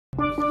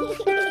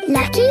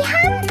Lucky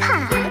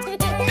Hamper.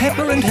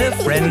 Peppa and her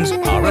friends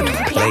are at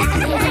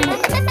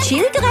playroom.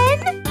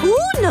 Children, who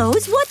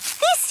knows what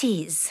this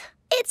is?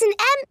 It's an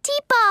empty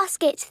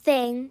basket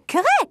thing.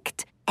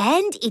 Correct.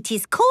 And it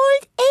is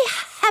called a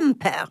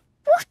hamper.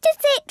 What is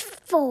it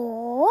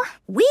for?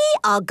 We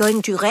are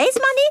going to raise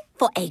money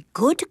for a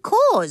good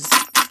cause.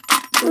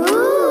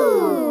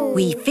 Ooh.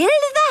 We fill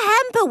the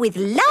hamper with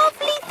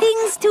lovely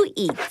things to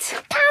eat.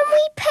 Can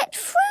we put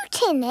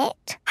fruit in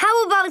it?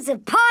 How about a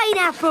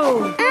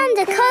pineapple? And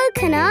a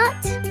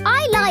coconut.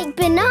 I like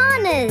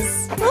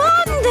bananas.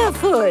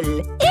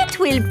 Wonderful! It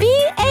will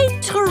be a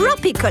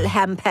tropical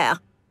hamper.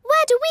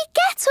 Where do we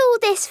get all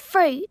this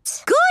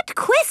fruit? Good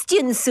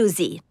question,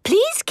 Susie.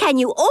 Please, can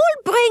you all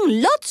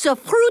bring lots of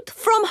fruit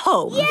from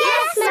home?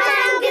 Yes,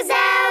 Madame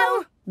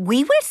Gazelle.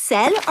 We will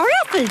sell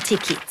raffle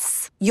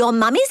tickets. Your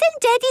mummies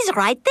and daddies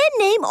write their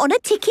name on a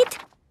ticket,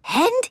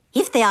 and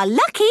if they are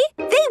lucky,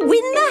 they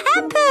win the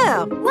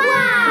hamper.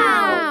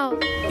 Wow!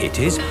 It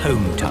is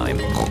home time.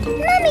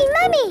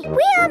 Mummy,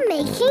 we are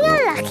making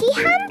a lucky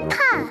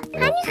hamper.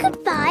 And you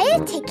could buy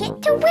a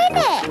ticket to win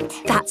it.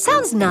 That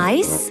sounds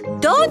nice.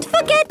 Don't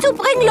forget to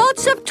bring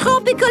lots of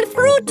tropical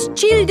fruit,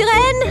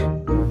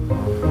 children.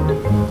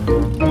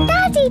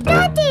 Daddy,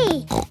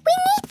 we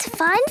need to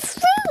find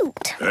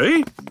fruit.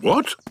 Hey,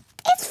 what?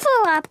 It's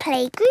for our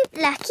playgroup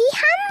Lucky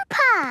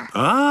Hamper.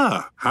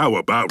 Ah, how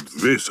about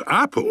this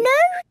apple?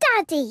 No,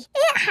 Daddy.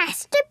 It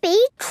has to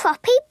be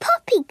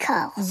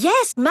tropical.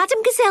 Yes,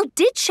 Madame Gazelle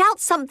did shout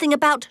something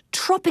about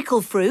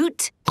tropical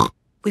fruit.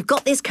 We've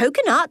got this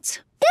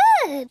coconut.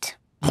 Good.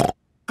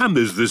 And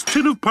there's this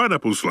tin of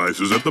pineapple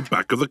slices at the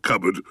back of the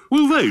cupboard.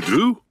 Will they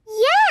do?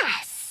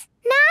 Yes.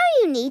 Now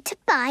you need to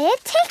buy a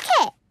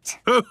ticket.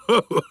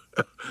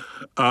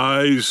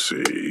 I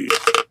see.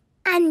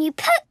 And you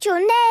put your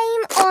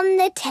name on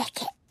the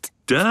ticket.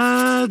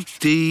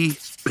 Daddy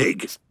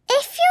Pig. If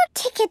your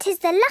ticket is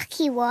the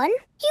lucky one,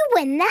 you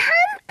win the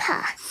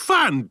hamper.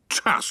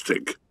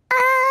 Fantastic.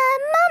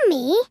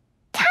 Mummy,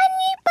 can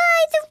you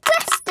buy the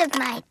rest of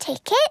my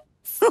tickets?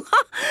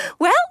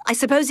 Well, I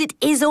suppose it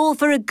is all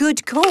for a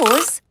good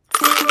cause.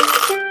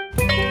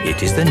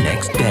 It is the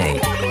next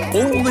day.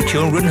 All the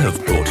children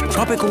have brought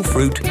tropical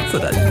fruit for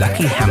the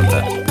lucky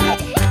hamper.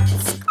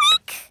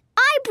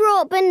 I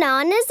brought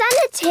bananas and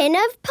a tin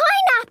of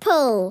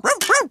pineapple.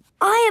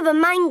 I have a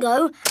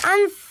mango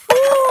and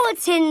 4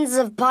 tins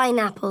of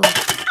pineapple.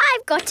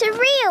 I've got a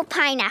real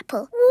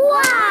pineapple.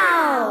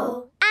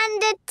 Wow!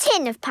 And a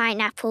tin of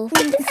pineapple.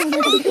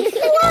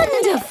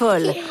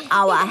 Wonderful!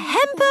 Our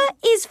hamper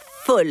is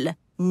full.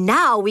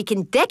 Now we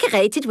can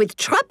decorate it with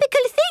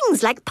tropical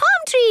things like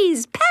palm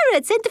trees,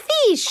 parrots and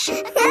fish.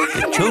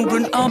 The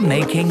children are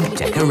making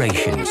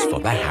decorations for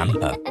the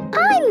hamper.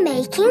 I'm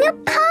making a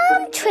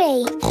palm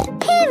tree.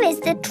 Here is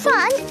the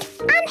trunk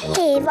and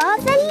here are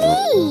the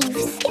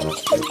leaves.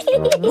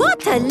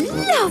 What a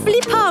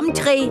lovely palm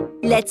tree.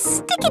 Let's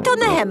stick it on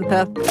the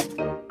hamper.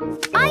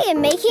 I am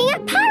making a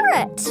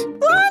parrot.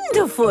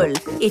 Wonderful!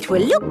 It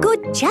will look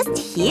good just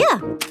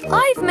here.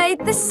 I've made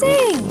the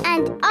sea.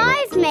 And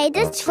I've made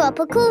a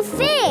tropical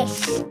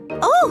fish.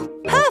 Oh,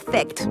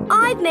 perfect.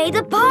 I've made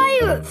a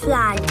pirate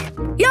flag.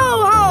 Yo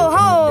ho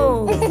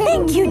ho!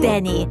 Thank you,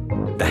 Danny.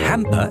 The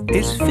hamper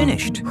is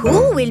finished.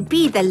 Who will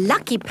be the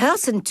lucky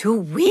person to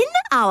win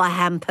our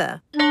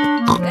hamper?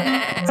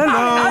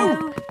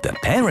 Hello! The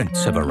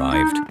parents have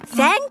arrived.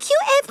 Thank you,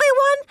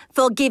 everyone,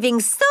 for giving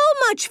so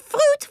much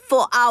fruit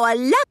for our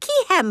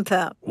lucky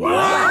hamper.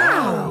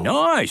 Wow!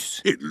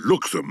 Nice! It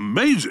looks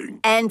amazing.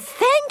 And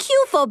thank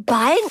you for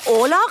buying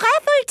all our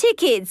raffle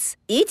tickets.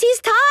 It is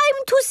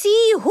time to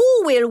see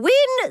who will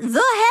win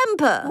the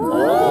hamper.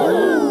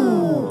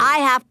 Ooh. I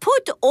have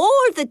put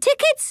all the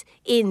tickets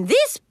in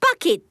this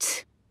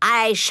bucket.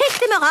 I shake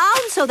them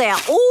around so they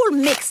are all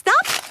mixed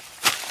up.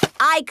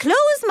 I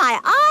close my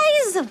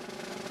eyes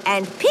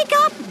and pick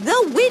up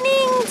the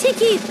winning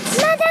ticket.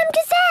 Madame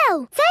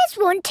Gazelle, there's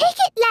one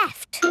ticket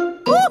left.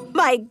 Oh,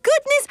 my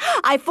goodness!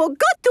 I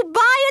forgot to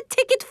buy a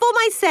ticket for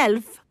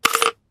myself.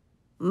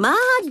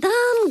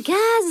 Madame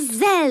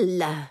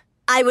Gazelle.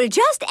 I will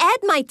just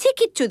add my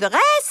ticket to the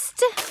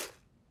rest.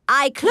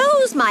 I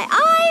close my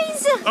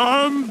eyes.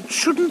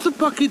 Shouldn't the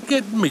bucket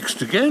get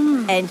mixed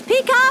again? And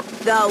pick up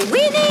the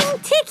winning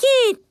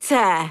ticket.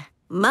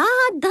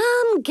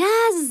 Madame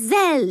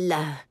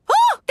Gazelle.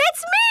 Oh,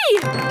 that's me!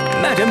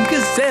 Madame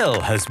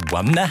Gazelle has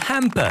won the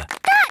hamper.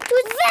 That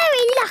was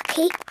very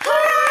lucky.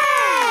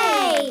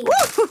 Hooray!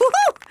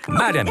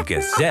 Madame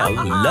Gazelle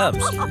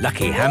loves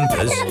lucky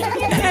hampers.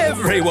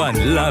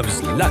 Everyone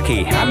loves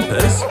lucky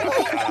hampers.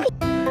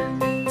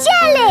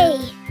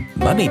 Jelly!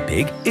 Mummy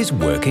Pig is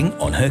working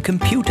on her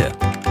computer.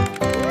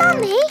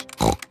 Mummy,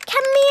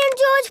 can me and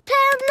George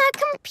play on the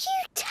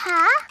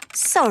computer?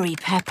 Sorry,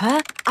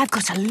 Peppa. I've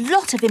got a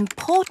lot of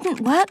important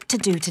work to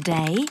do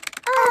today.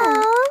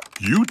 Oh.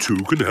 You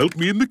two can help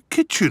me in the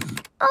kitchen.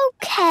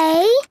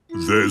 OK.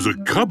 There's a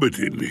cupboard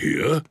in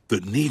here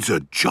that needs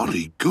a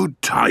jolly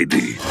good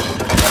tidy.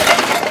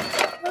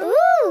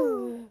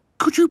 Ooh.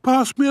 Could you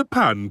pass me a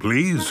pan,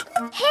 please?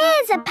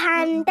 Here's a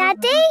pan,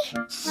 Daddy.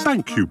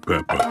 Thank you,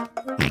 Peppa.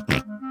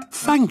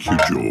 Thank you,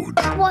 George.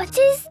 What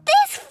is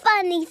this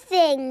funny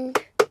thing?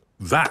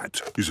 That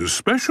is a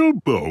special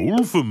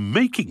bowl for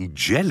making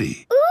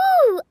jelly.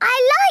 Ooh,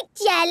 I like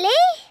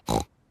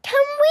jelly.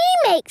 Can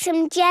we make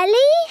some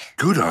jelly?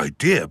 Good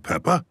idea,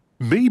 Peppa.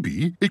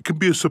 Maybe it can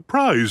be a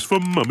surprise for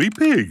Mummy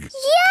Pig.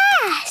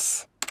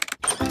 Yes!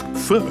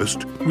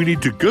 First, we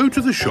need to go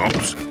to the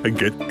shops and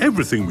get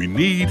everything we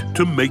need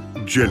to make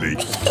jelly.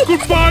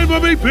 Goodbye,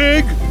 Mummy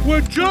Pig!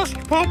 We're just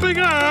popping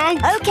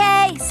out!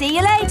 OK, see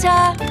you later.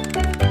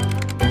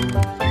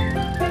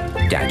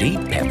 Daddy,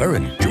 Peppa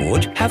and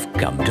George have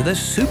come to the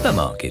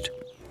supermarket.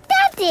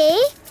 Daddy,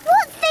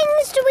 what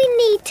things do we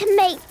need to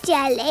make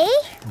jelly?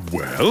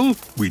 Well,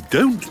 we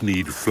don't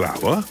need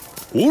flour,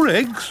 or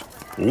eggs,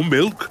 or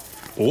milk,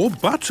 or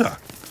butter.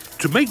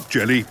 To make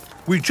jelly,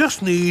 we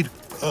just need,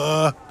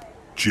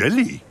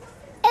 jelly.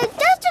 It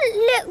doesn't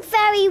look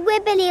very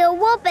wibbly or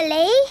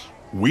wobbly.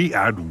 We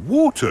add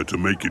water to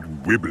make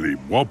it wibbly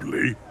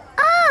wobbly.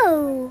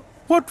 Oh,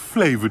 What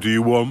flavour do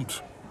you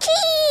want?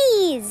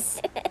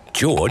 cheese!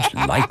 George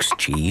likes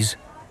cheese.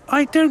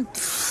 I don't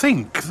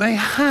think they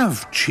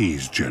have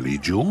cheese jelly,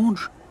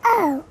 George.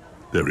 Oh,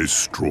 There is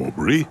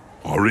strawberry,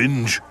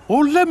 orange,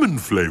 or lemon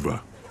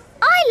flavour.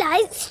 I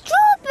like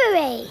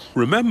strawberry.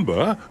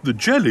 Remember, the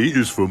jelly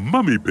is for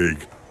Mummy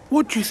Pig.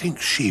 What do you think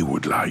she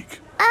would like?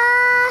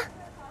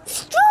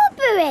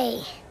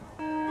 Strawberry.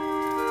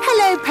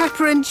 Hello,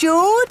 Peppa and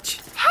George.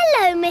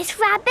 Hello, Miss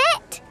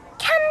Rabbit.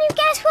 Can you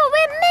guess what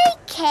we're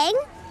making?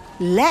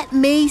 Let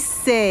me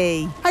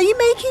see. Are you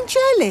making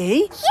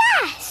jelly?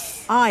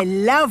 Yes. I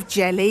love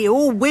jelly,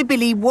 all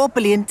wibbly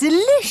wobbly and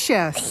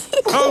delicious.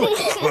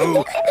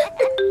 Oh.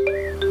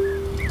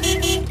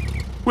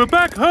 We're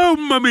back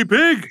home, Mummy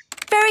Pig.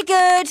 Very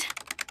good.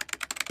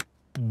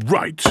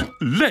 Right,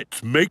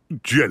 let's make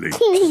jelly.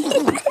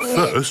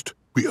 First,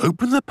 we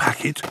open the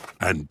packet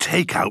and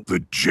take out the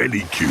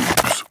jelly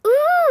cubes.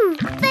 Ooh,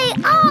 they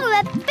are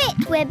a bit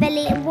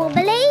wibbly and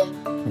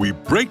wobbly. We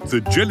break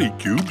the jelly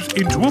cubes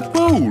into a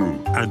bowl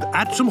and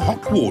add some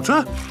hot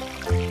water.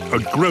 A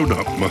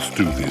grown-up must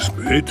do this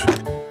bit.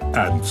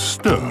 And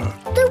stir.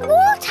 The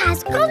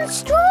water's gone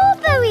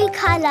strawberry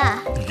colour.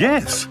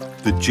 Yes,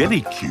 the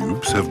jelly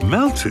cubes have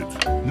melted.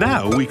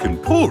 Now we can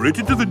pour it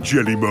into the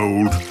jelly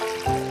mould.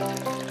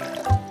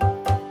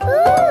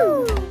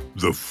 Ooh.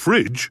 The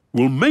fridge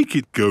will make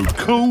it go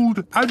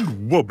cold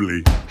and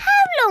wobbly.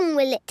 How long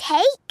will it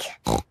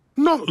take?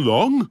 Not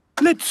long.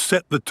 Let's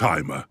set the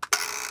timer.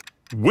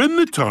 When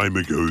the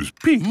timer goes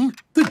ping,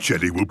 the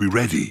jelly will be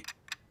ready.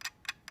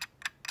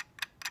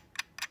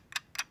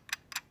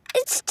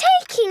 It's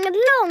taking a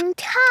long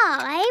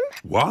time.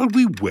 While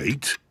we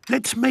wait,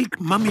 let's make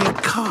Mummy a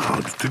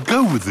card to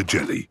go with the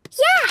jelly.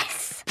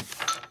 Yes.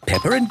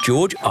 Peppa and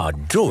George are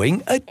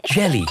drawing a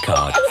jelly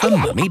card for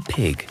Mummy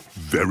Pig.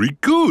 Very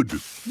good.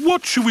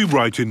 What shall we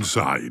write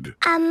inside?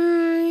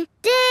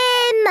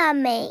 Dear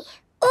Mummy,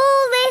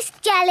 all this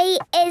jelly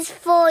is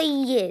for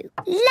you.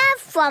 Love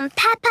from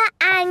Peppa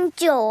and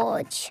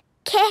George.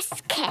 Kiss,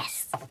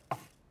 kiss.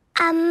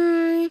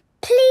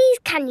 Please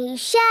can you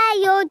share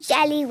your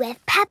jelly with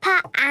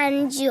Peppa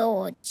and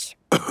George?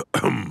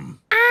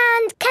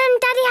 And can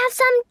Daddy have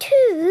some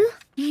too?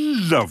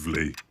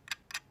 Lovely.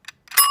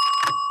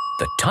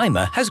 The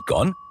timer has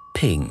gone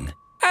ping,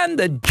 and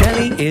the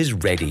jelly is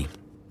ready.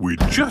 We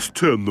just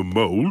turn the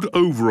mould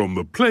over on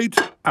the plate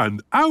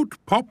and out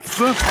pops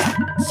the...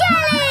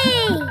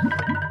 Jelly!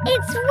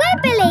 It's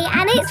wibbly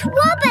and it's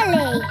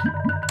wobbly.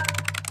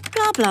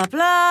 Blah, blah,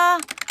 blah.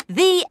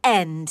 The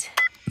end.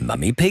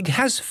 Mummy Pig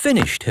has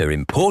finished her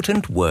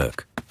important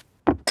work.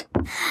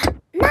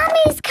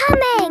 Mummy's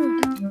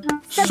coming!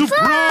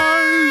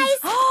 Surprise!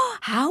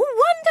 How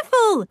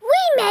wonderful!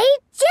 We made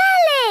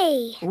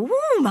jelly!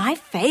 Ooh, my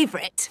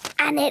favourite.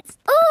 And it's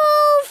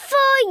all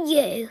for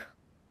you.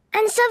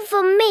 And some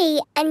for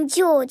me and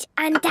George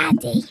and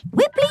Daddy.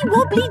 Wibbly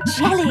wobbly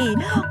jelly.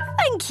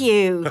 Thank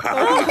you.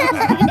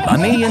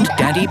 Mummy and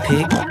Daddy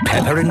Pig,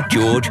 Peppa and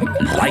George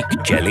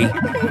like jelly.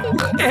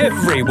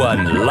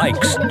 Everyone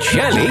likes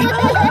jelly.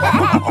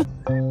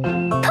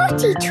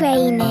 Potty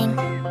training.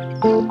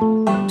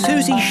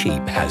 Susie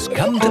Sheep has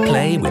come to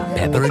play with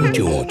Peppa and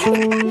George.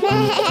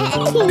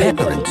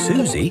 Peppa and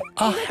Susie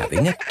are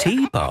having a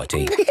tea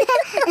party.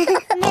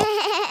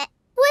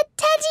 Would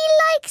Teddy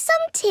like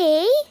some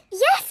tea?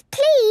 Yes,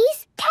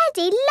 please.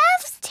 Teddy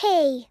loves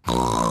tea.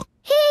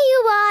 Here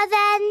you are,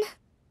 then.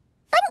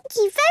 Thank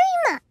you very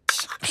much.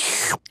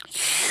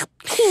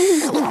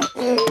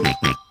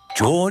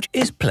 George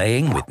is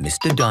playing with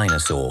Mr.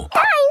 Dinosaur.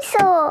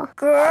 Dinosaur.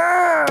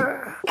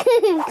 Grrr.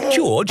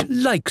 George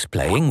likes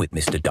playing with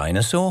Mr.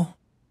 Dinosaur.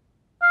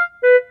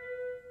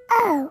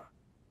 Oh.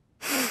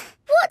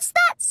 What's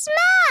that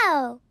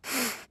smell?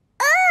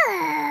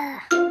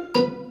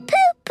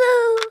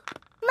 Poo-poo.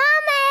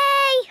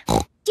 Mummy!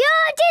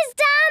 George has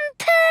done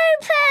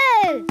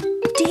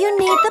poo-poo. Do you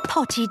need the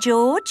potty,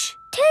 George?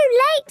 Too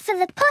late for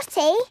the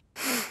potty.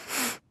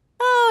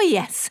 Oh,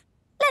 yes.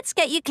 Let's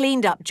get you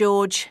cleaned up,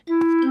 George.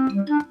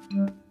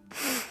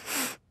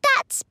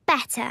 That's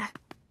better.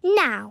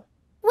 Now,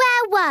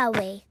 where were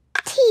we?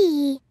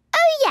 Tea.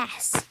 Oh,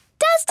 yes.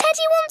 Does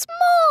Teddy want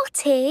more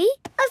tea?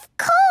 Of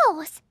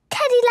course.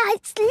 Teddy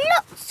likes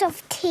lots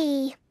of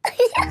tea.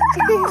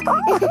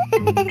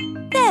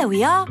 There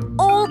we are,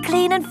 all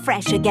clean and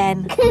fresh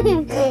again.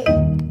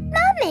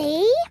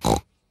 Mummy,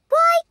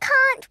 why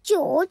can't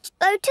George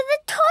go to the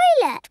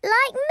toilet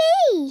like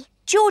me?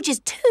 George is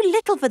too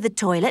little for the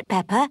toilet,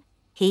 Peppa.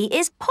 He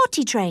is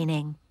potty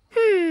training.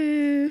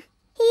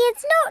 He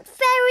is not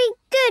very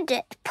good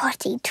at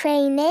potty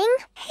training.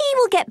 He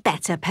will get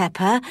better,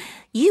 Peppa.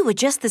 You were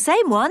just the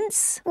same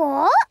once.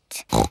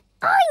 What?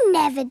 I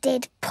never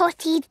did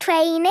potty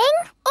training.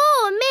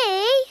 Or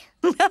me.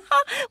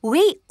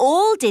 We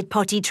all did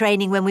potty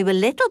training when we were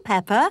little,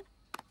 Peppa.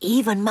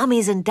 Even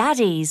mummies and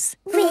daddies.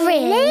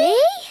 Really?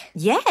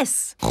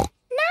 Yes. Now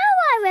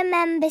I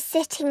remember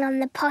sitting on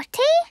the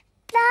potty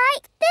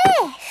like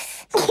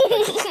this.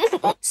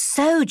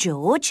 So,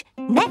 George,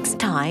 next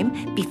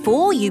time,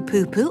 before you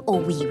poo-poo or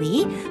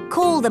wee-wee,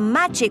 call the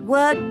magic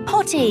word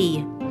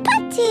potty.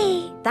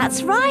 Potty.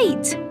 That's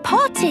right,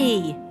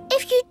 potty.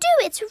 If you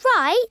do it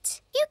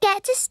right, you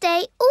get to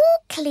stay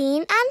all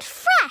clean and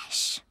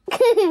fresh.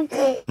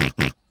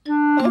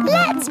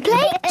 Let's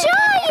play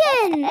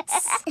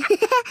giants!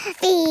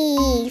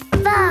 Fee,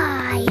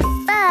 fi,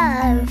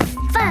 fo,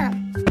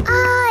 fum.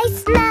 I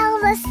smell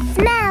the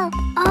smell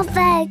of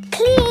a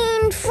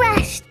clean,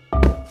 fresh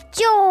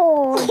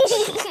George.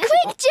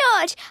 Quick,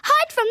 George,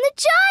 hide from the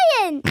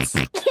giants.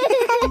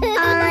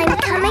 I'm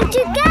coming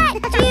to get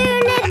you,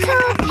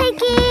 little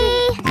piggy.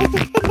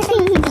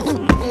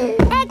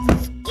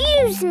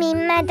 Excuse me,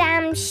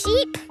 Madame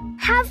Sheep.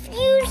 Have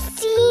you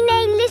seen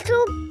a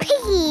little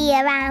piggy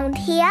around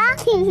here?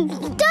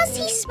 Does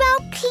he smell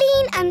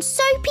clean and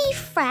soapy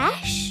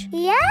fresh?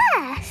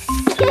 Yes.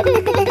 He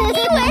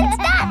went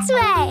that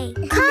way.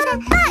 Come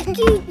back,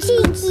 you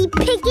cheeky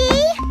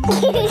piggy.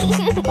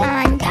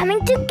 I'm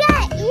coming to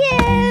get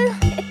you.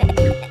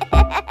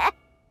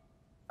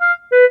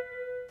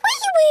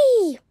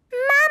 Wee-wee!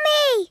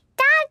 Mummy!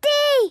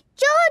 Daddy!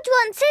 George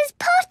wants his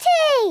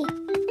potty.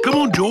 Come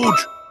on,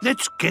 George.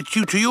 Let's get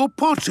you to your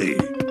potty.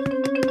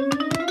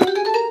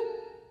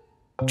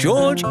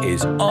 George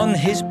is on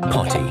his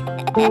potty.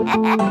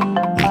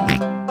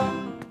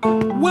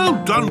 Well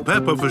done,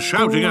 Peppa, for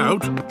shouting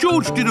out.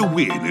 George did a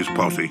wee in his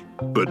potty.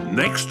 But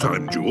next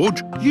time,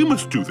 George, you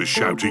must do the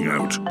shouting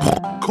out.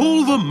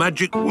 Call the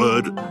magic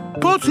word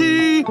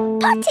potty.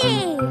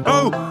 Potty!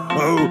 Oh,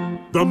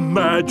 the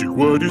magic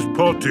word is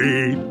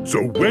potty.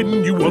 So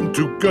when you want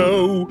to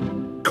go,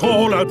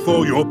 call out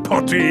for your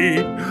potty.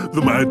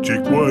 The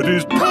magic word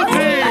is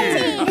potty.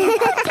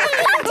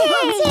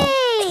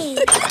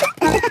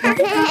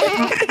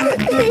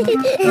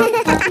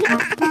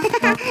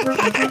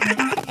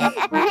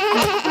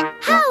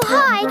 How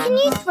high can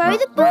you throw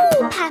the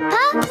ball,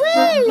 Peppa?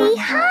 Really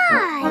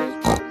high.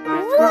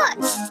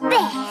 Watch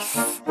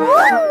this. Woo!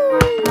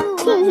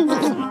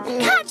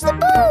 Catch the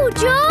ball,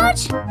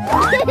 George.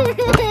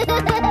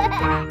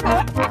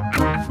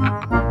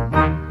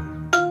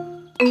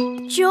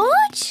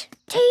 George,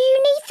 do you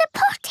need the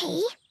potty?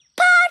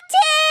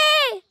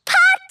 Potty!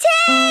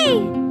 Potty!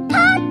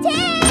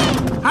 Potty!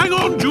 Hang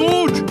on,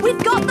 George.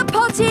 We've got the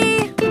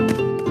potty.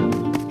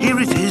 Here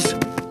it is.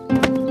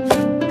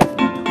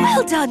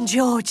 Well done,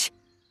 George.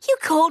 You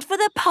called for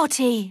the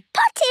potty.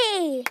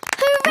 Potty!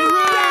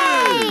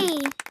 Hooray!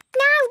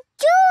 Now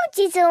George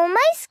is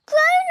almost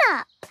grown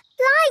up,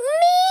 like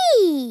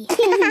me.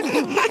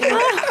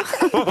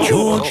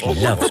 George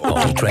loves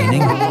potty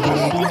training.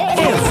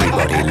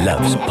 Everybody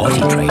loves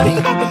potty training.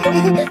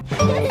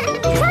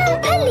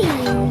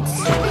 Trampolines.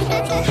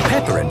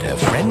 Peppa and her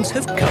friends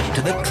have come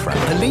to the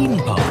trampoline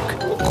park.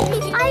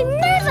 I've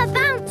never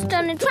bounced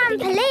on a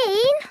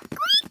trampoline.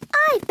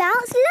 I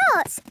bounce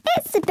lots.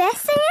 It's the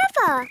best thing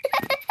ever.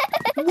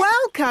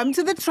 Welcome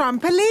to the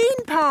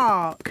trampoline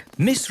park.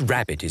 Miss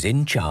Rabbit is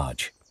in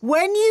charge.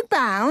 When you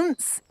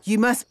bounce, you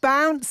must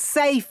bounce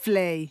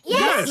safely.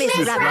 Yes, Miss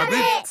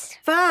Rabbit.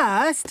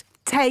 First,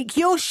 take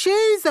your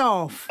shoes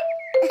off.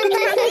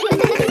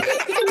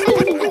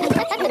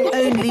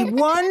 Only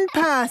one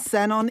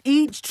person on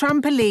each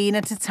trampoline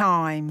at a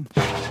time.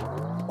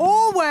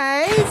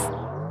 Always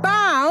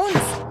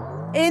bounce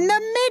in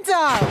the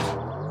middle.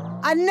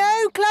 And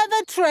no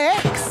clever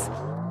tricks,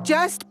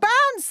 just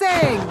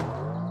bouncing.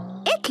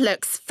 It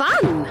looks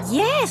fun.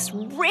 Yes,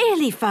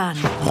 really fun.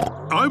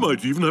 I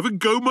might even have a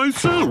go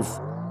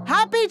myself.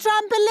 Happy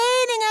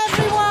trampolining,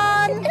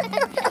 everyone!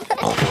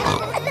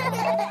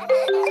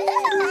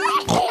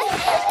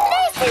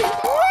 This is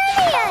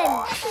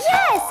brilliant!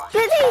 Yes,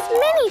 but these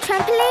mini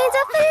trampolines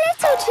are for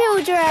little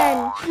children.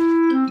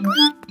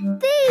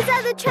 These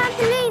are the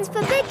trampolines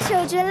for big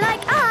children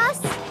like us.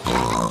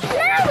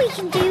 Now we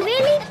can do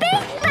really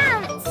big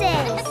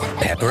bounces.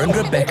 Peppa and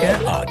Rebecca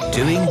are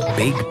doing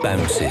big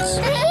bounces.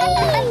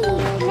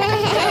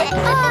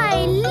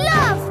 I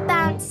love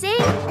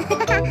bouncing.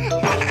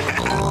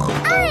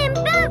 I am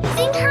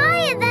bouncing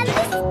higher than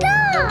the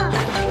star.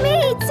 Me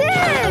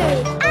too.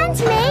 And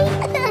me.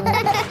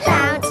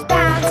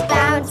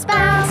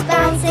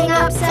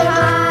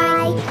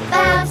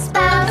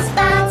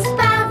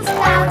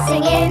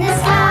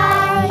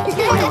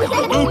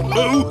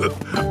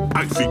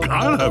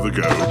 I'll have a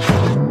go.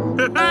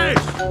 Hey!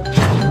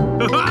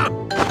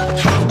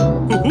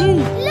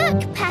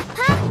 Look,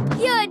 Peppa,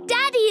 your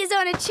daddy is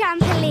on a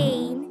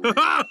trampoline.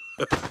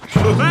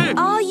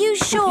 Are you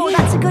sure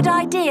that's a good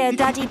idea,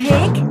 Daddy Pig?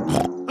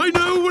 I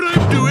know what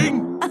I'm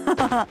doing.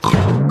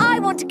 I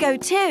want to go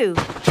too.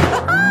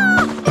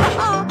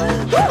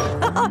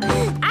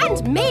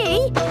 And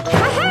me.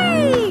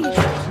 Hey!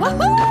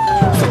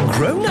 The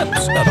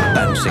grown-ups are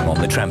bouncing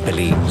on the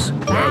trampolines.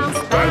 Bounce,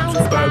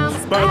 bounce,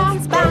 bounce,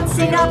 bounce,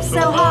 bouncing up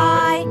so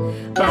high.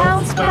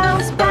 Bounce,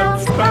 bounce,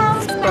 bounce,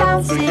 bounce,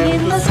 bouncing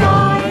in the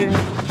sky.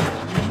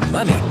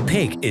 Mummy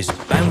Pig is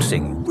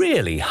bouncing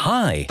really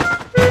high.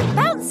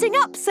 Bouncing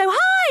up so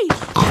high.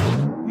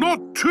 Not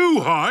too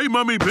high,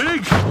 Mummy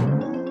Pig.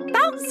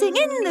 Bouncing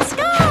in the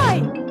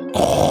sky.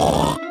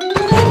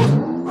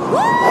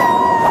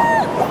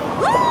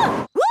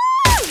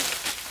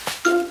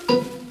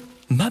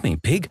 Mummy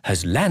Pig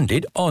has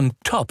landed on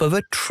top of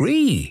a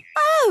tree.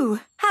 Oh,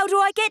 how do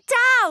I get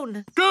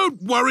down?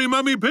 Don't worry,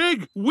 Mummy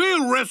Pig.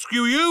 We'll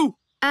rescue you.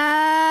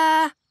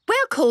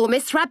 We'll call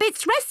Miss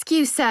Rabbit's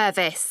rescue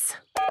service.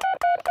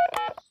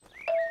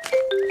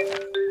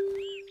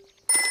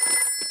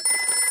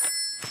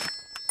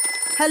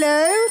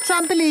 Hello,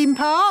 trampoline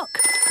park.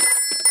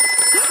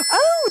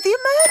 Oh, the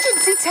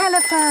emergency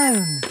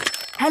telephone.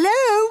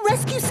 Hello,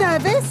 rescue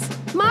service.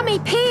 Mummy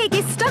Pig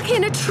is stuck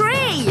in a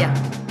tree.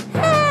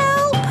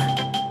 Help!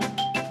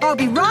 I'll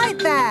be right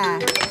there.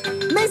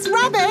 Miss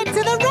Rabbit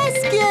to the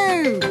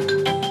rescue!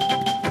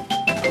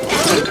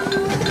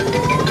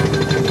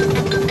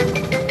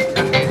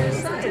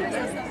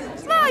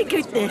 My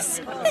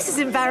goodness, this is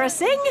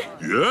embarrassing.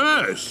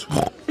 Yes.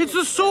 It's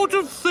the sort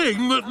of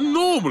thing that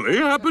normally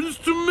happens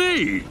to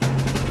me.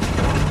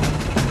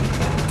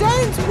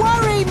 Don't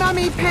worry,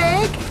 Mummy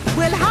Pig.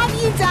 We'll have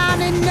you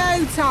down in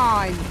no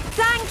time.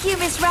 Thank you,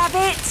 Miss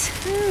Rabbit.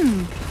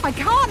 I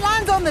can't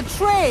land on the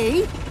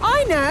tree.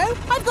 I know.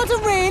 I've got a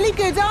really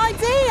good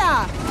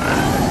idea.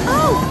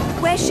 Oh,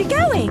 where's she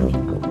going?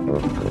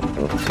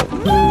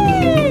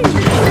 Whee!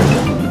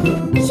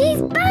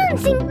 She's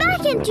bouncing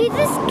back into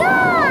the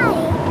sky.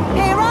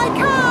 Here I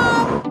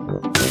come.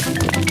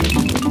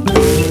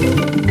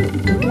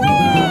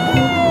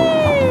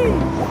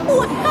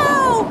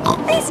 Wow!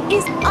 This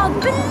is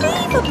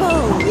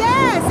unbelievable!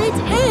 Yes, it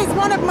is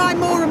one of my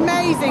more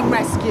amazing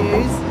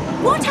rescues.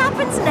 What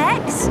happens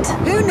next?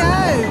 Who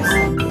knows?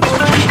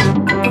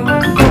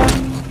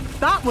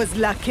 That was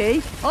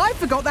lucky. I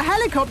forgot the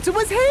helicopter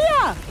was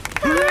here.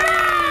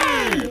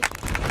 Hooray!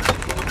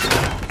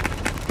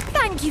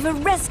 Thank you for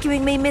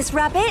rescuing me, Miss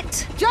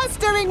Rabbit. Just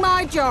doing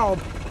my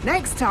job.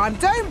 Next time,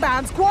 don't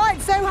bounce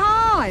quite so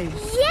high.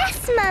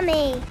 Yes,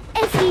 Mummy.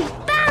 If you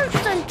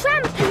bounce on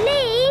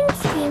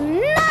trampolines, you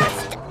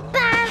must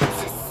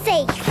bounce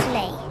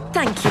safely.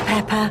 Thank you,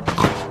 Peppa.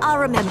 I'll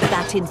remember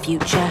that in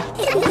future.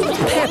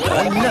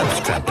 Peppa loves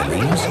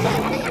trampolines.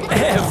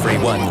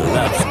 Everyone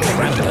loves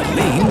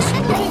trampolines.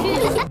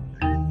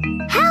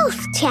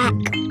 Health check.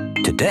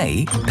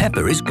 Today,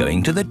 Peppa is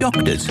going to the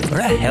doctor's for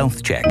a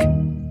health check.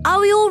 Are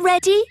we all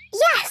ready?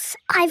 Yes,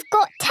 I've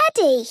got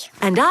Teddy.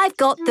 And I've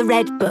got the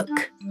red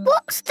book.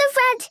 What's the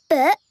red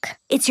book?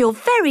 It's your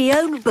very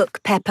own book,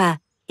 Peppa.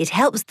 It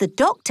helps the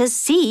doctors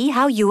see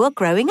how you are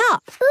growing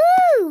up.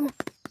 Ooh!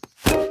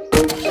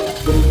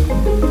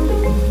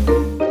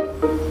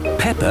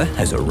 Peppa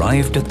has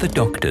arrived at the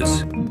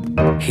doctor's.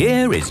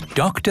 Here is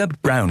Dr.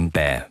 Brown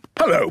Bear.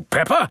 Hello,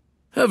 Peppa.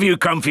 Have you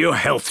come for your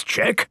health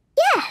check?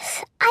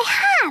 Yes, I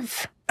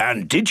have.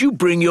 And did you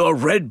bring your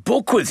red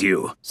book with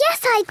you?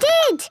 Yes, I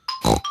did.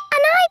 And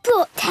I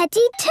brought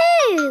Teddy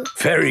too.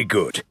 Very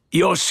good.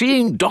 You're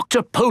seeing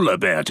Dr. Polar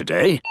Bear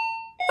today.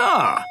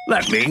 Ah,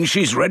 that means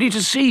she's ready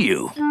to see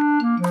you.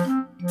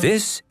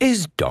 This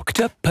is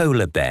Dr.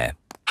 Polar Bear.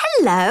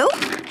 Hello.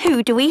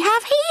 Who do we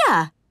have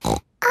here?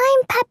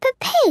 I'm Peppa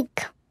Pig.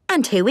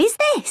 And who is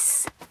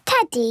this?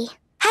 Teddy.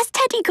 Has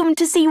Teddy come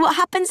to see what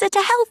happens at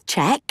a health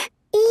check?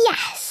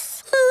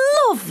 Yes.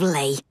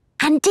 Lovely.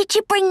 And did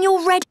you bring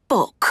your red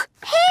book?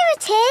 Here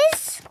it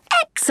is.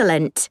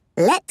 Excellent.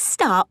 Let's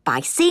start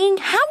by seeing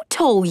how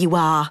tall you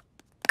are.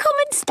 Come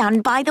and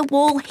stand by the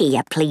wall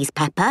here, please,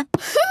 Peppa.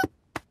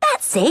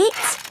 That's it.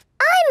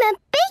 I'm a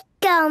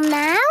big girl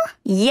now.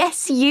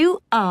 Yes,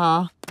 you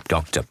are.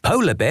 Dr.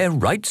 Polar Bear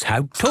writes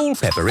how tall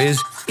Peppa is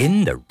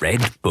in the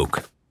red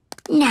book.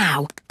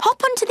 Now,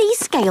 hop onto these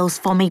scales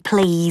for me,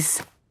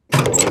 please.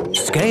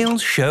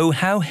 Scales show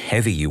how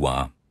heavy you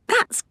are.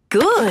 That's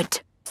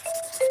good.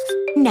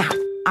 Now,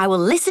 I will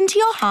listen to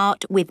your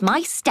heart with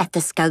my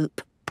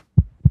stethoscope.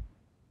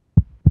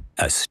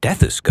 A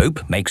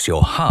stethoscope makes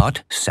your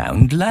heart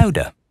sound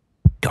louder.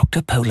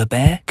 Dr. Polar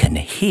Bear can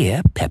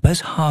hear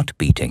Peppa's heart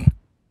beating.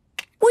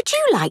 Would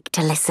you like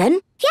to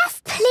listen?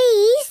 Yes,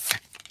 please.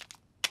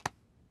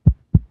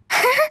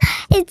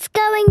 It's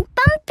going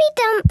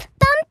bumpy-dump,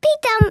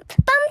 bumpy-dump,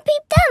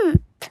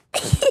 bumpy-dump.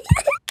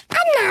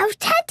 And now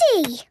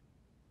Teddy.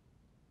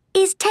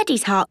 Is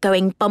Teddy's heart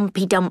going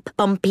bumpy-dump,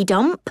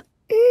 bumpy-dump?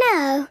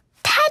 No,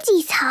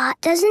 Teddy's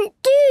heart doesn't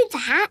do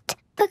that,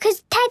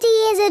 because Teddy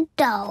is a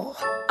doll.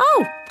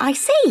 Oh, I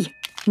see.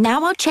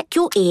 Now I'll check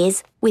your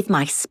ears with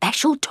my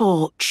special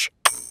torch.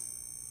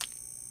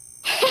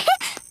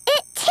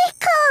 It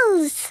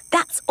tickles.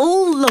 That's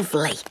all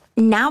lovely.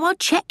 Now I'll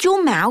check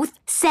your mouth.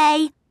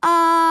 Say,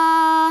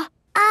 ah.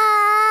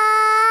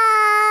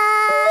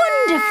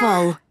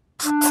 Wonderful.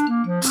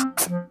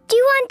 Do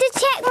you want to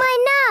check my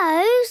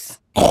nose?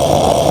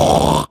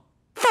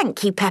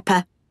 Thank you,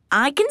 Peppa.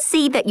 I can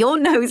see that your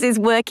nose is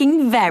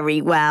working very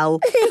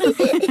well.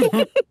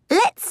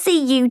 Let's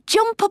see you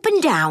jump up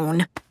and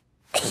down.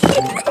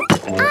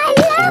 I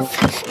love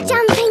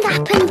jumping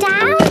up and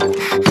down.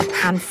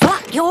 And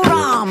flap your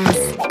arms.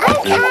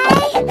 OK.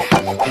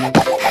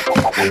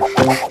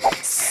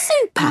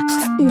 Super.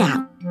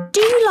 Now, do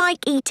you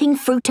like eating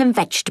fruit and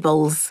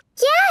vegetables?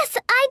 Yes,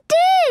 I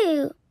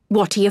do.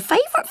 What are your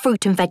favourite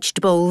fruit and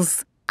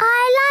vegetables?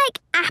 I like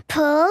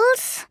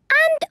apples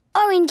and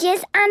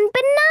oranges and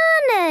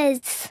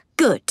bananas.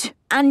 Good.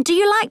 And do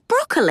you like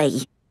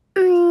broccoli?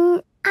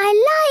 I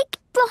like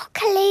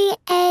broccoli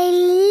a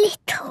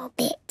little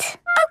bit.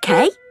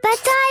 OK.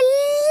 But I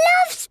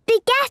love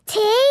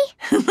spaghetti.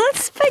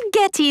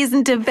 Spaghetti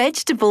isn't a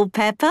vegetable,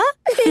 Peppa.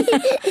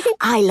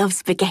 I love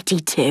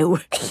spaghetti too.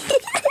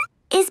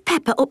 Is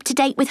Peppa up to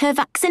date with her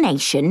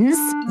vaccinations?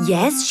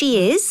 Yes,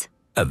 she is.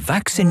 A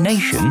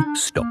vaccination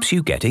stops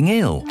you getting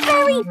ill.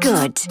 Very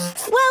good.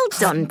 Well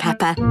done,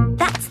 Peppa.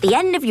 That's the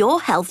end of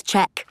your health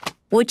check.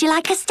 Would you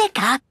like a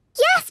sticker?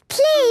 Yes,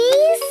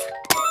 please.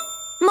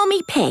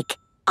 Mummy Pig,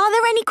 are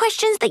there any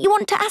questions that you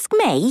want to ask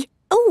me?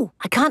 Oh,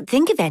 I can't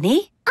think of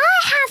any. I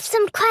have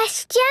some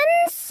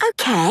questions.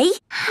 OK.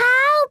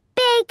 How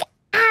big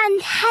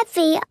and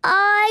heavy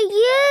are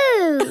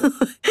you?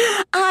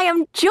 I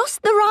am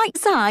just the right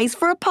size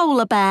for a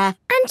polar bear.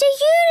 And do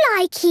you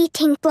like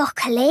eating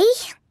broccoli?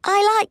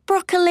 I like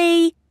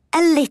broccoli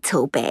a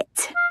little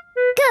bit.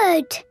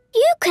 Good.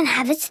 You can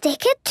have a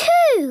sticker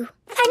too.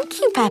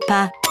 Thank you,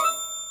 Peppa.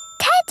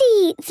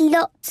 Teddy eats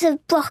lots of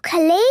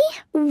broccoli.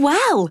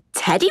 Well,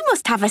 Teddy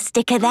must have a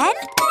sticker then.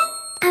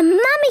 And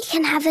Mummy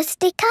can have a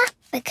sticker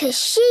because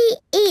she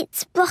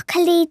eats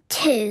broccoli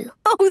too.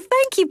 Oh,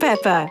 thank you,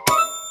 Peppa.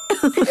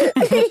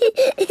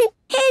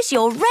 Here's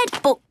your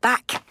red book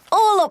back,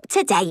 all up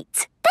to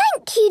date.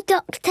 Thank you,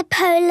 Dr.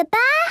 Polar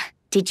Bear.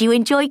 Did you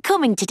enjoy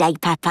coming today,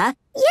 Peppa?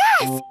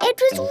 Yes, it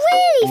was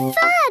really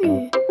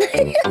fun.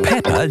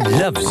 Peppa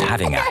loves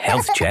having a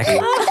health check.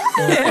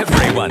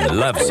 Everyone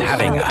loves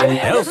having a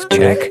health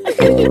check.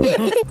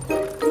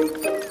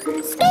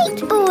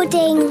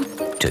 Skateboarding.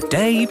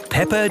 Today,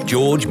 Peppa,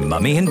 George,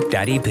 Mummy and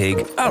Daddy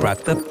Pig are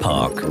at the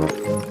park.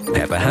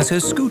 Peppa has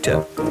her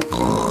scooter.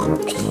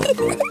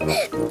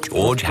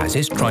 George has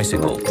his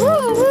tricycle.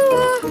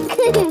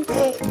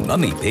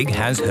 Mummy Pig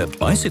has her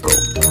bicycle.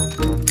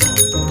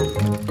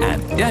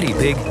 And Daddy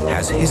Pig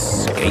has his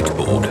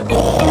skateboard.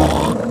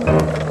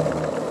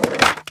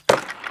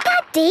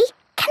 Daddy,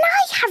 can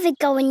I have a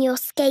go on your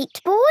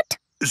skateboard?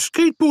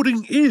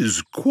 Skateboarding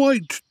is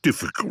quite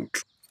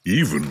difficult,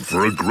 even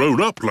for a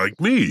grown-up like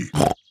me.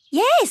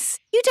 Yes,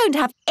 you don't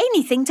have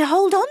anything to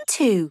hold on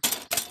to.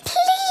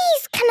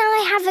 Please, can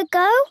I have a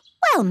go?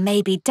 Well,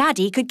 maybe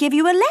Daddy could give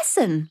you a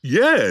lesson.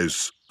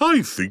 Yes,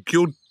 I think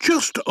you're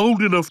just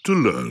old enough to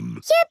learn.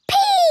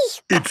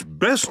 Yippee! It's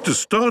best to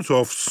start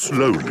off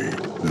slowly,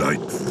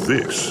 like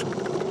this.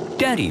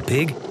 Daddy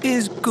Pig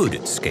is good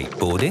at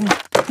skateboarding.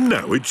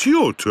 Now it's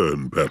your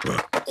turn,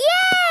 Peppa.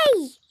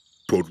 Yay!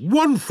 Put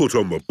one foot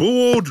on the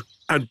board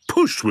and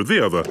push with the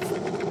other.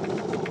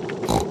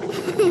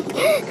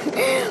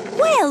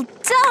 Well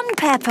done,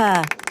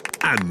 Peppa.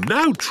 And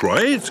now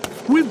try it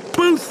with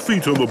both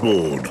feet on the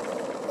board.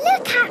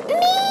 Look at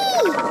me!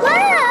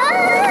 Wow!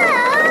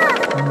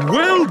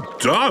 Well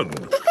done!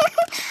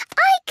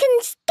 I can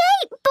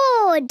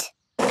skateboard!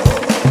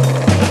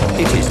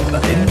 It is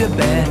Belinda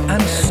Bear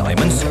and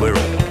Simon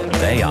Squirrel.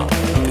 They are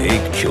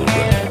big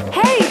children.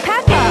 Hey,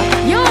 Peppa!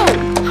 Yo!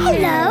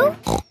 Hello.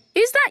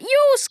 Is that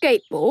your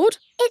skateboard?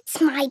 It's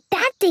my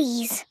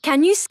daddy's.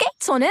 Can you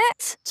skate on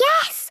it?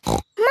 Yes,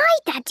 my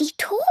daddy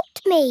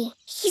taught me.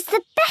 He's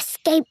the best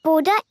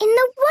skateboarder in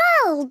the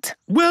world.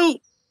 Well,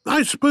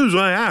 I suppose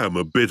I am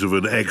a bit of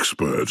an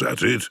expert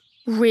at it.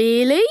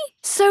 Really?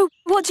 So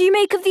what do you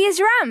make of these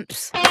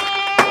ramps?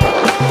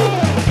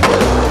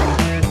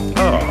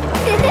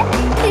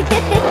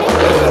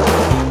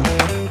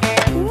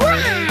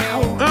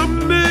 Wow!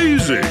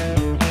 Amazing!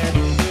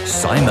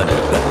 Simon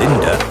and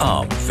Belinda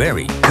are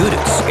very good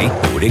at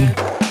skateboarding.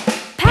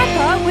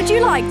 Peppa, would you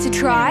like to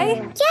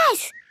try?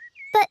 Yes,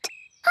 but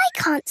I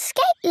can't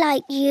skate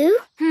like you.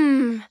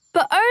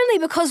 But only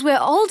because we're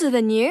older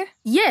than you.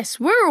 Yes,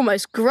 we're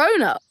almost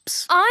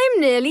grown-ups. I'm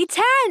nearly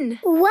 10.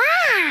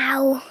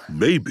 Wow!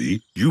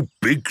 Maybe you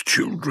big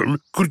children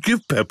could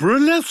give Peppa a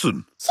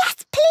lesson. Yes,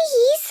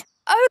 please.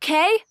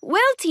 OK,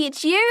 we'll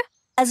teach you.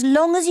 As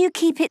long as you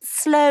keep it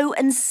slow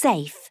and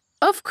safe.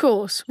 Of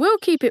course, we'll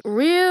keep it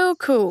real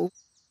cool.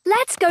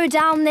 Let's go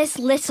down this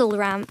little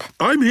ramp.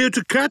 I'm here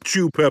to catch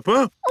you,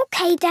 Peppa.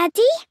 OK,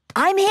 Daddy.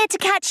 I'm here to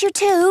catch you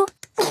too.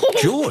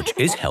 George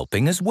is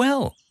helping as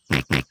well.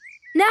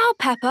 Now,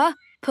 Peppa,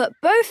 put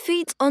both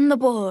feet on the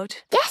board.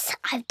 Yes,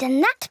 I've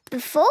done that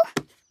before.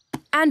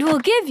 And we'll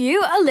give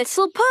you a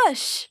little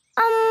push.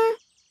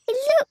 It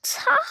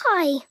looks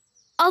high.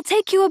 I'll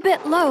take you a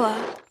bit lower.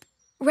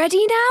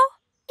 Ready now?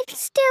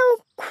 It's still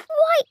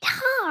quite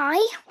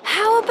high.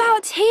 How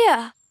about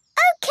here?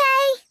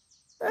 Okay.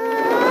 Wow!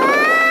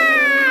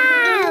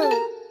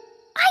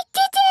 I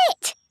did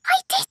it!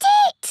 I did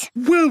it!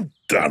 Well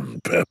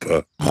done,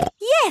 Peppa.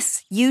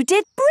 Yes, you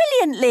did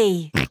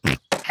brilliantly.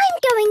 I'm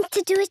going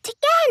to do it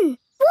again.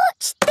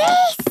 Watch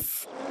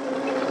this.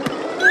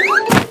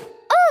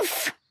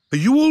 Oof! Are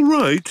you all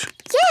right?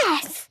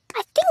 Yes,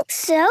 I think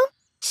so.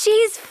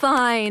 She's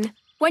fine.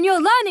 When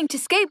you're learning to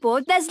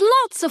skateboard, there's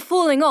lots of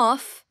falling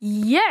off.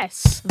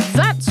 Yes,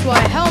 that's why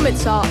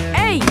helmets are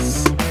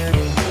ace.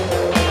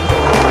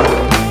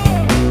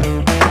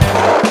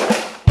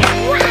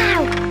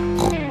 Wow!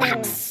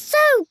 That's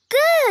so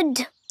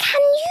good.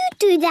 Can you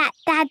do that,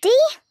 Daddy?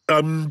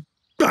 I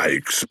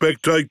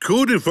expect I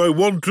could if I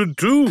wanted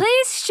to.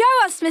 Please show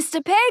us,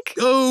 Mr. Pig.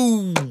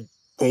 Oh,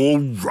 all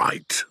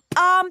right.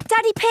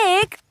 Daddy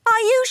Pig, are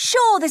you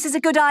sure this is a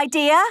good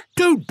idea?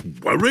 Don't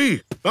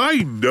worry.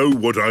 I know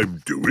what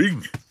I'm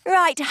doing.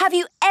 Right, have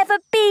you ever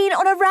been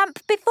on a ramp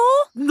before?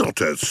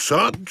 Not as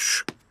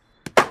such.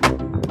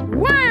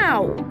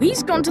 Wow,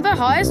 he's gone to the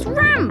highest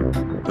ramp.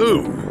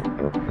 Oh,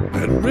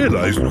 hadn't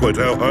realised quite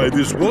how high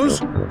this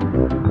was.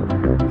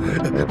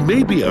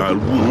 Maybe I'll...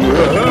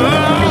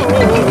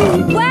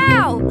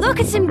 Wow, look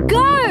at him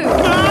go.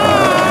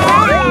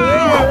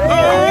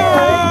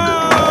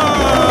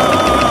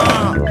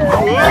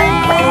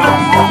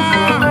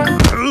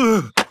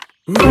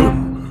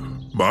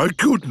 My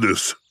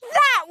goodness.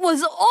 That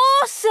was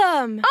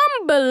awesome.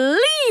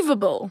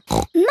 Unbelievable.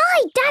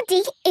 My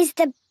Daddy is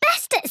the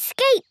best at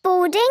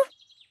skateboarding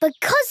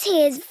because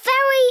he is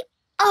very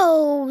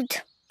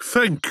old.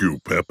 Thank you,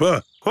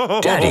 Peppa.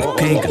 Daddy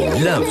Pig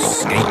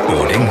loves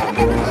skateboarding.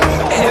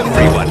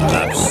 Everyone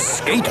loves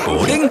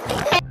skateboarding.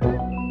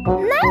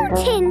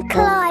 Mountain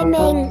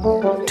climbing.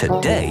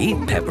 Today,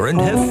 Peppa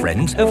and her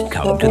friends have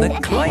come to the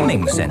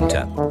climbing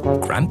centre.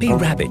 Grampy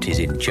Rabbit is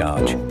in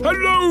charge.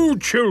 Hello,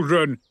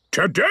 children.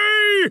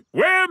 Today,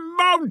 we're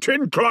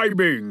mountain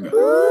climbing.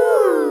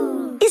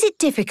 Ooh. Is it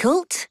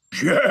difficult?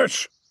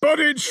 Yes, but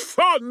it's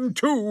fun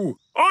too.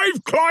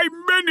 I've climbed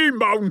many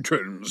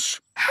mountains.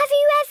 Have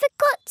you ever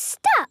got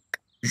stuck?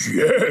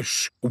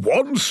 Yes,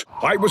 once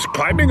I was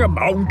climbing a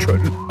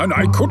mountain and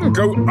I couldn't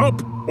go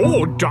up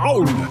or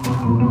down.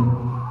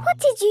 What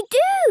did you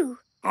do?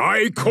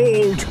 I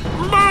called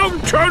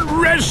Mountain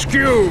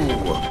Rescue.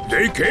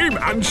 They came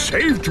and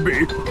saved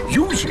me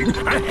using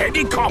a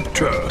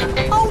helicopter.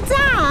 Oh,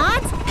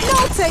 Dad!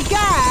 Not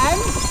again!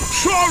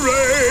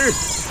 Sorry!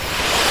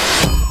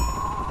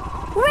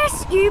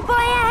 Rescued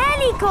by a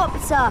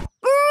helicopter!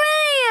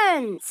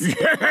 Brilliant!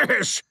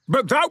 Yes,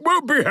 but that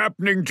won't be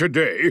happening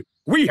today.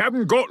 We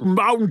haven't got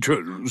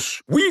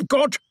mountains. We've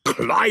got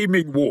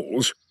climbing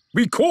walls.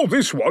 We call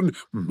this one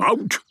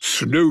Mount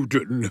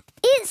Snowdon.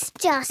 It's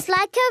just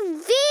like a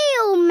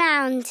real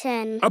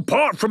mountain.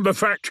 Apart from the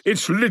fact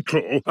it's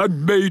little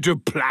and made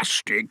of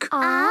plastic.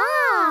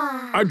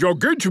 Ah. And you're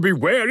going to be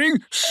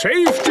wearing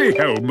safety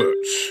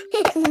helmets.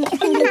 What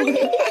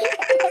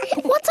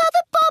are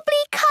the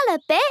bubbly colour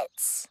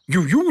bits?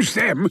 You use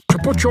them to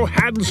put your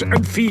hands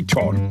and feet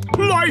on,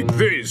 like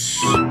this.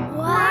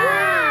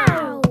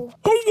 Wow.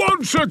 Who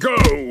wants a go?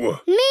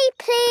 Me,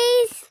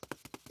 please.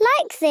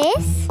 Like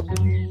this.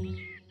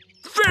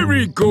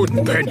 Very good,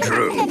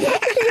 Pedro. Which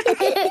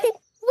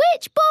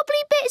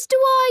bubbly bits do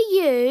I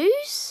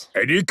use?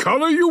 Any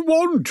colour you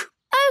want.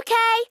 OK,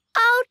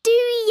 I'll do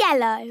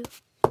yellow.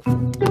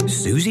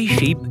 Susie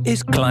Sheep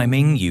is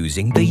climbing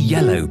using the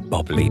yellow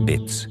bobbly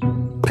bits.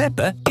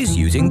 Peppa is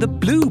using the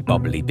blue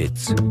bobbly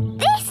bits.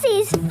 This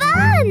is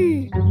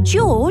fun!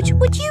 George,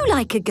 would you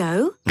like a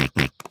go?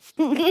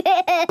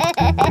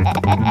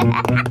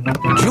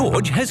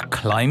 George has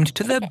climbed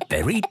to the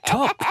very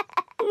top.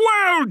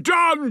 Well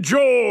done,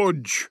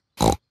 George.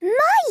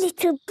 My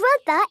little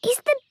brother is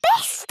the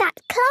best at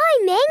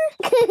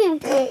climbing.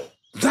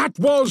 That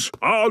was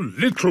our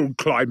little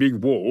climbing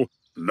wall.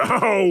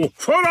 Now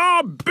for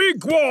our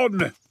big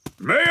one.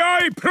 May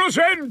I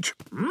present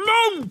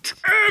Mount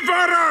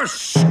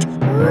Everest?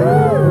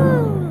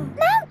 Ooh.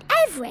 Mount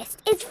Everest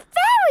is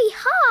very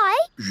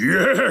high.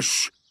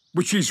 Yes,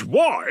 which is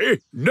why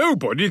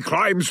nobody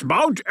climbs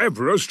Mount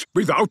Everest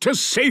without a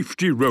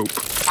safety rope.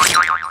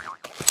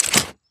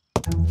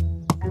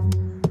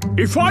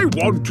 If I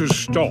want to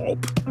stop,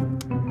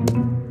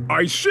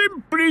 I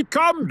simply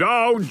come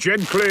down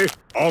gently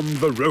on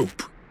the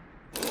rope.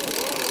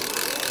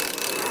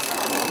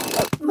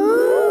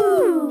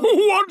 Ooh.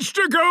 Who wants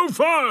to go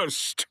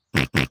first?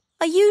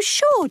 Are you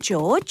sure,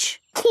 George?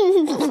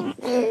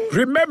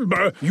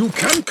 Remember, you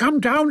can come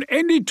down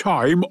any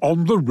time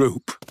on the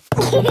rope.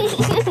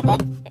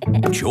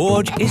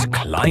 George is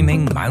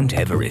climbing Mount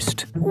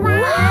Everest.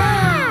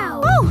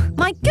 Wow! Oh,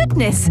 my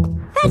goodness!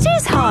 That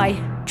is high.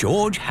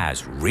 George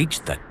has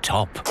reached the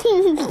top.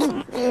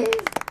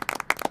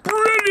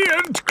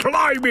 Brilliant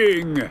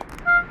climbing!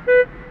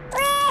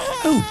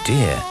 Oh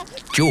dear,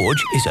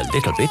 George is a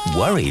little bit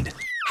worried.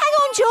 Hang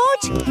on,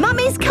 George.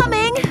 Mummy's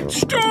coming.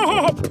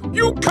 Stop!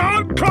 You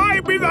can't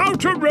climb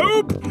without a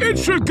rope.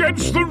 It's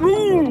against the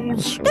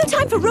rules. No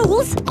time for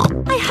rules.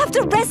 I have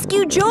to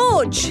rescue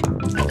George.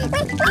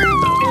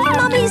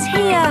 Mummy's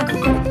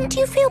here. Do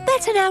you feel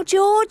better now,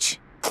 George?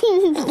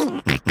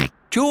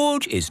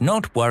 George is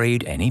not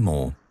worried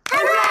anymore.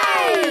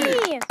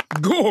 Hooray!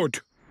 Good.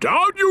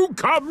 Down you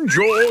come,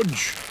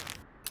 George.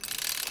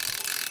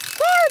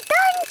 Well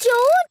done,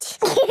 George.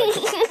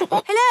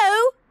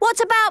 Hello? What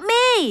about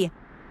me?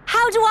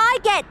 How do I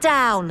get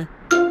down?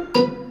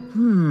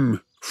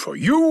 For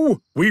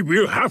you, we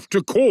will have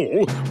to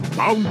call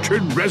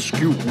Mountain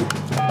Rescue.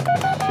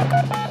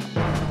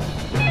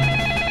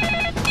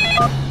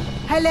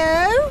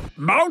 Hello?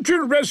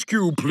 Mountain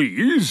Rescue,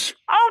 please.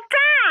 Oh,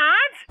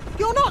 Dad!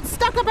 You're not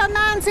stuck up a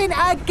mountain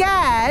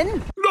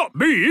again? Not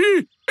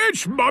me.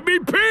 It's Mummy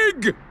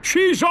Pig.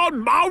 She's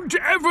on Mount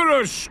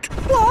Everest.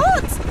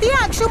 What? The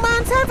actual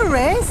Mount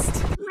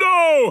Everest?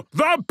 No,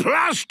 the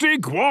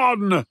plastic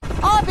one.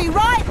 I'll be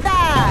right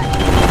there.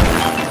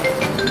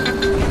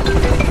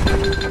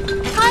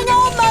 Hang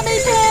on, Mummy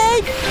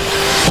Pig!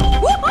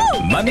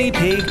 Woohoo! Mummy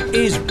Pig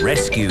is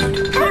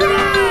rescued.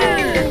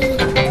 Hooray!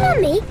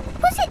 Mummy,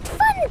 was it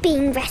fun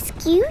being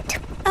rescued?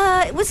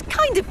 It was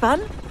kind of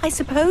fun, I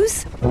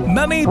suppose.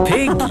 Mummy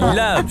Pig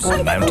loves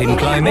mountain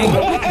climbing.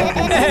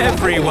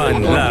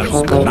 Everyone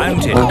loves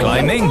mountain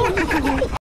climbing.